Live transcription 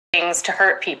things to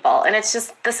hurt people. And it's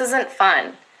just, this isn't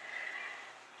fun.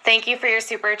 Thank you for your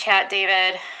super chat,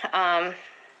 David.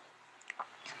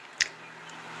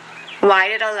 Why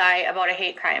did I lie about a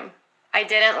hate crime? I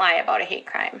didn't lie about a hate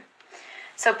crime.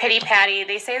 So Pity Patty,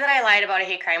 they say that I lied about a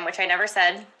hate crime, which I never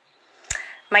said.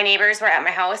 My neighbors were at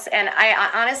my house, and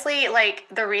I honestly, like,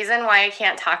 the reason why I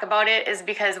can't talk about it is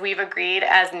because we've agreed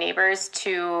as neighbors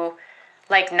to,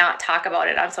 like, not talk about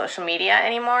it on social media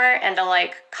anymore and to,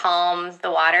 like, calm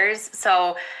the waters.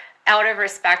 So out of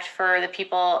respect for the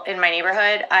people in my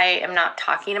neighborhood, I am not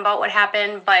talking about what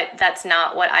happened, but that's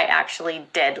not what I actually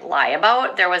did lie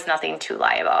about. There was nothing to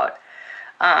lie about.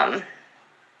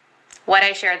 What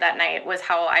I shared that night was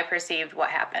how I perceived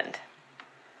what happened.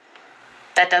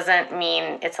 That doesn't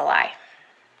mean it's a lie.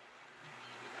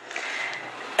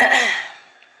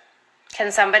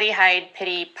 Can somebody hide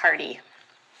Pity Party?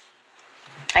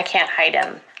 I can't hide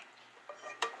him.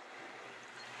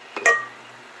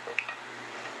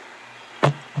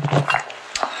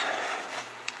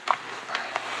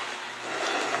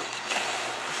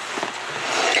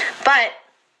 But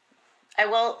I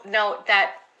will note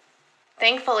that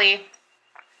thankfully,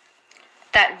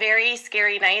 that very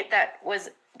scary night that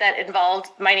involved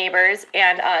my neighbors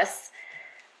and us,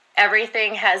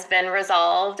 everything has been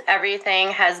resolved. Everything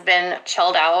has been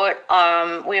chilled out.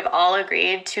 We've all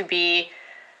agreed to be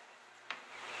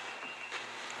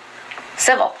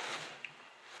civil.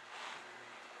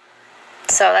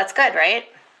 So that's good, right?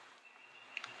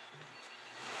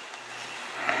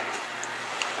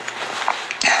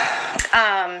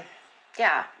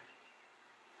 Yeah.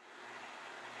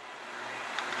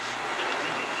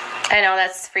 I know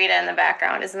that's Frida in the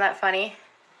background. Isn't that funny?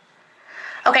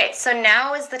 Okay, so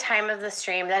now is the time of the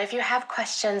stream that if you have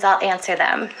questions, I'll answer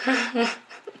them.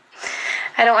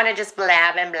 I don't want to just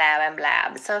blab and blab and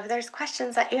blab. So if there's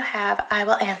questions that you have, I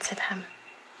will answer them.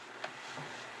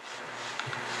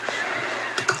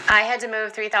 I had to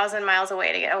move 3,000 miles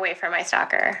away to get away from my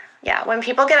stalker. Yeah, when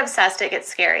people get obsessed, it gets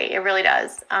scary. It really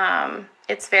does.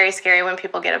 It's very scary when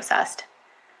people get obsessed.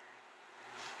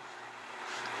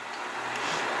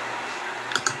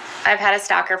 I've had a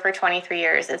stalker for 23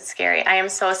 years. It's scary. I am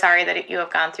so sorry that you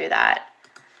have gone through that.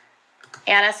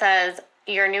 Anna says,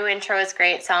 your new intro is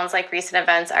great. Sounds like recent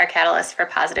events are catalysts for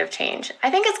positive change. I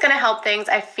think it's going to help things.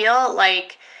 I feel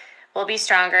like we'll be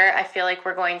stronger. I feel like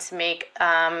we're going to make,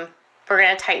 we're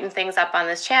going to tighten things up on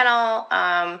this channel.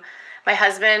 My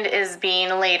husband is being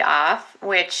laid off,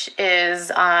 which is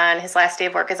on, his last day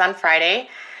of work is on Friday.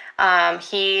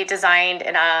 He designed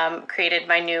and created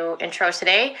my new intro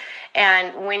today.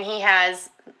 And when he has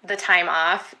the time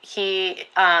off, he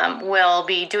will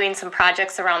be doing some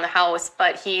projects around the house,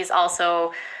 but he's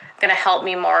also going to help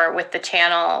me more with the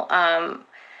channel.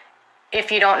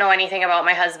 If you don't know anything about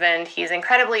my husband, he's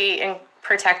incredibly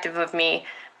protective of me,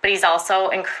 but he's also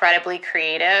incredibly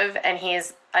creative, and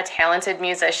he's a talented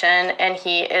musician, and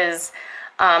he is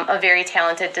a very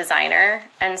talented designer.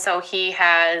 And so he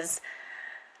has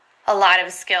a lot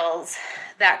of skills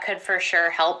that could for sure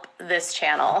help this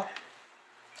channel.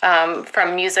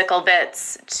 From musical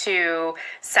bits to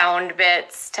sound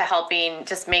bits to helping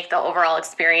just make the overall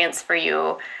experience for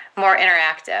you more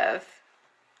interactive.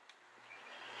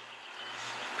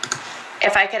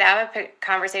 If I could have a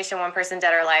conversation, one person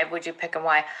dead or alive, would you pick and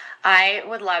why? I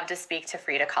would love to speak to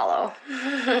Frida Kahlo.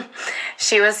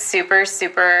 She was super,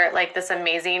 super, like, this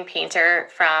amazing painter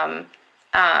from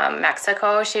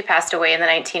Mexico. She passed away in the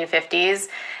 1950s,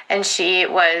 and she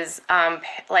was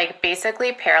like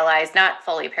basically paralyzed, not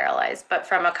fully paralyzed, but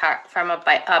from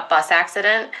a bus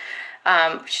accident.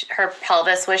 Her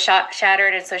pelvis was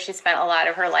shattered, and so she spent a lot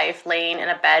of her life laying in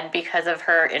a bed because of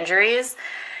her injuries.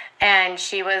 And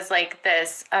she was like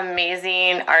this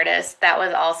amazing artist that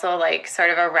was also like sort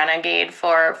of a renegade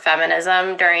for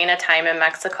feminism during a time in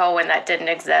Mexico when that didn't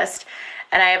exist.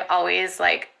 And I've always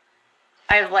looked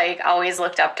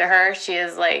up to her. She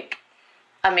is like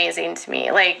amazing to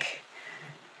me. Like,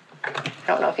 I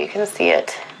don't know if you can see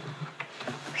it.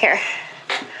 Here.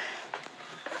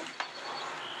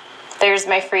 There's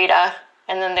my Frida,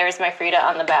 and then there's my Frida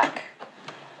on the back.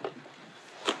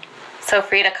 So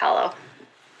Frida Kahlo.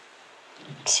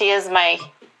 She is my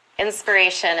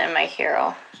inspiration and my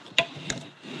hero.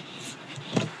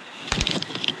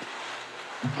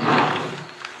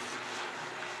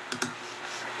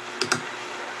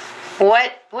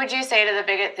 What would you say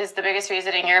is the biggest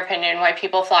reason, in your opinion, why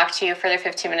people flock to you for their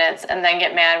 15 minutes and then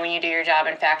get mad when you do your job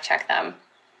and fact check them?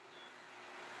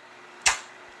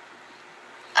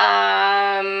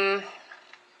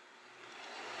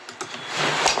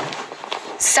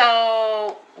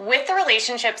 So with the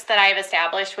relationships that I've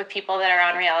established with people that are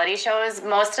on reality shows,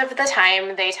 most of the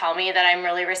time they tell me that I'm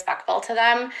really respectful to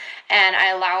them, and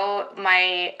I allow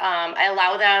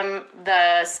them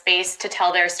the space to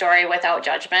tell their story without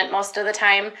judgment most of the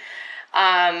time.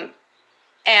 And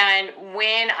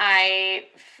when I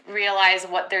realize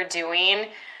what they're doing,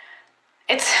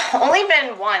 it's only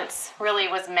been once, really,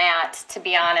 was Matt, to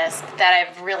be honest, that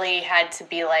I've really had to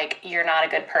be like, you're not a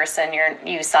good person,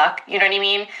 you suck. You know what I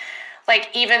mean? Like,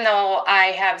 even though I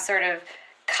have sort of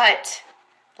cut,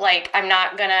 like, I'm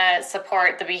not gonna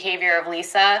support the behavior of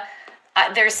Lisa,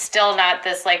 there's still not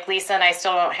this, like, Lisa and I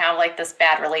still don't have, like, this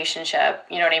bad relationship.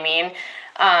 You know what I mean?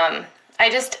 I'm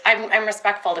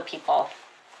respectful to people.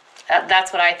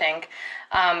 That's what I think.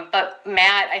 But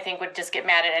Matt, I think, would just get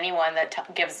mad at anyone that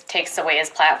takes away his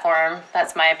platform.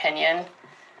 That's my opinion.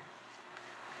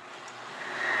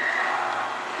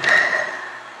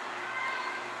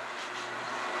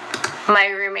 My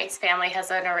roommate's family has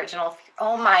an original.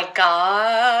 Oh my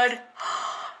God.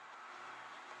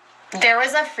 There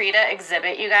was a Frida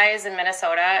exhibit, you guys, in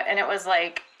Minnesota, and it was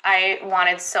like, I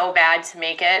wanted so bad to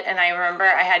make it, and I remember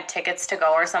I had tickets to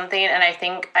go or something, and I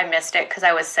think I missed it because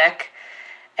I was sick.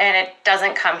 And it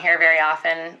doesn't come here very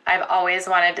often. I've always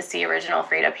wanted to see original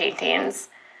Frida paintings.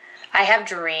 I have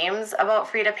dreams about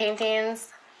Frida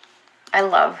paintings. I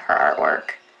love her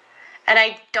artwork. And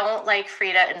I don't like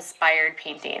Frida-inspired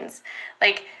paintings.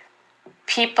 Like,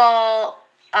 people,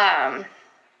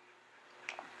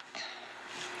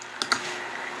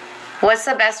 what's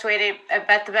the best way to, I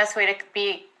bet the best way to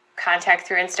be contact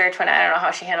through Insta Twin, I don't know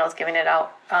how she handles giving it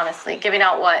out, honestly. Giving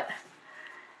out what?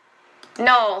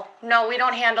 No, we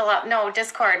don't handle up. No,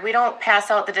 Discord. We don't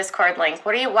pass out the Discord link.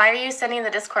 Why are you sending the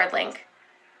Discord link?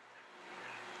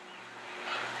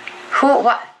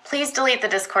 What? Please delete the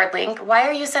Discord link. Why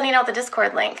are you sending out the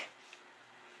Discord link?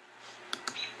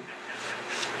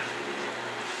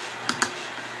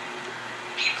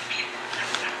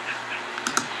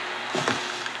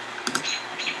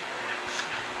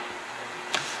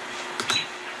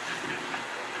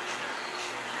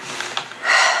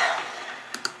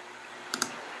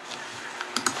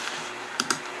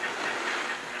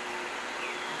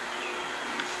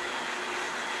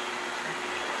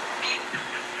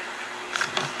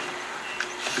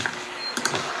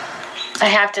 I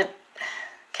have to,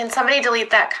 can somebody delete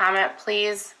that comment,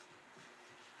 please?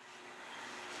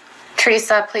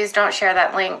 Teresa, please don't share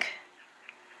that link.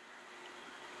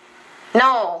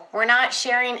 No, we're not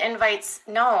sharing invites.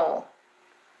 No.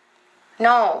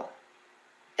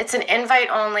 It's an invite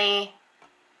only.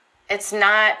 It's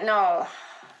not, no.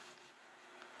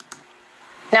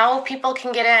 Now people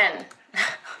can get in.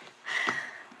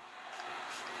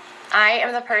 I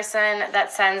am the person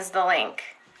that sends the link.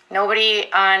 Nobody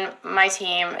on my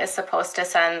team is supposed to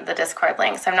send the Discord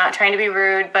links. I'm not trying to be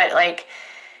rude, but like,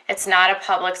 it's not a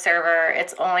public server.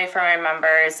 It's only for my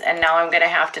members, and now I'm gonna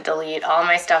have to delete all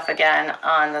my stuff again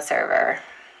on the server.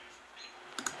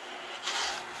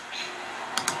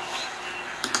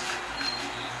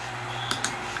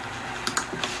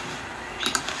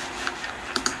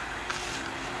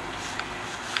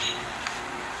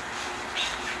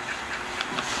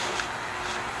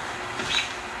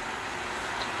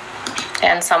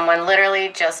 And someone literally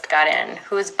just got in.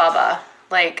 Who's Bubba?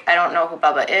 Like, I don't know who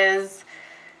Bubba is.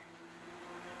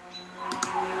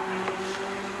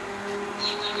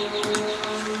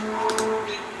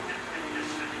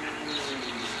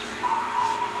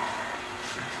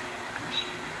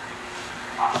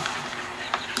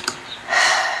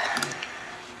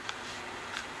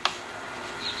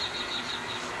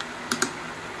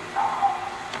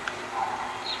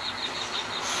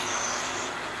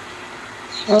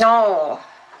 No.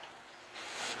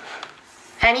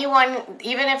 Anyone,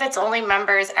 even if it's only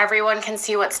members, everyone can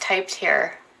see what's typed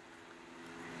here.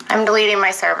 I'm deleting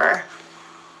my server.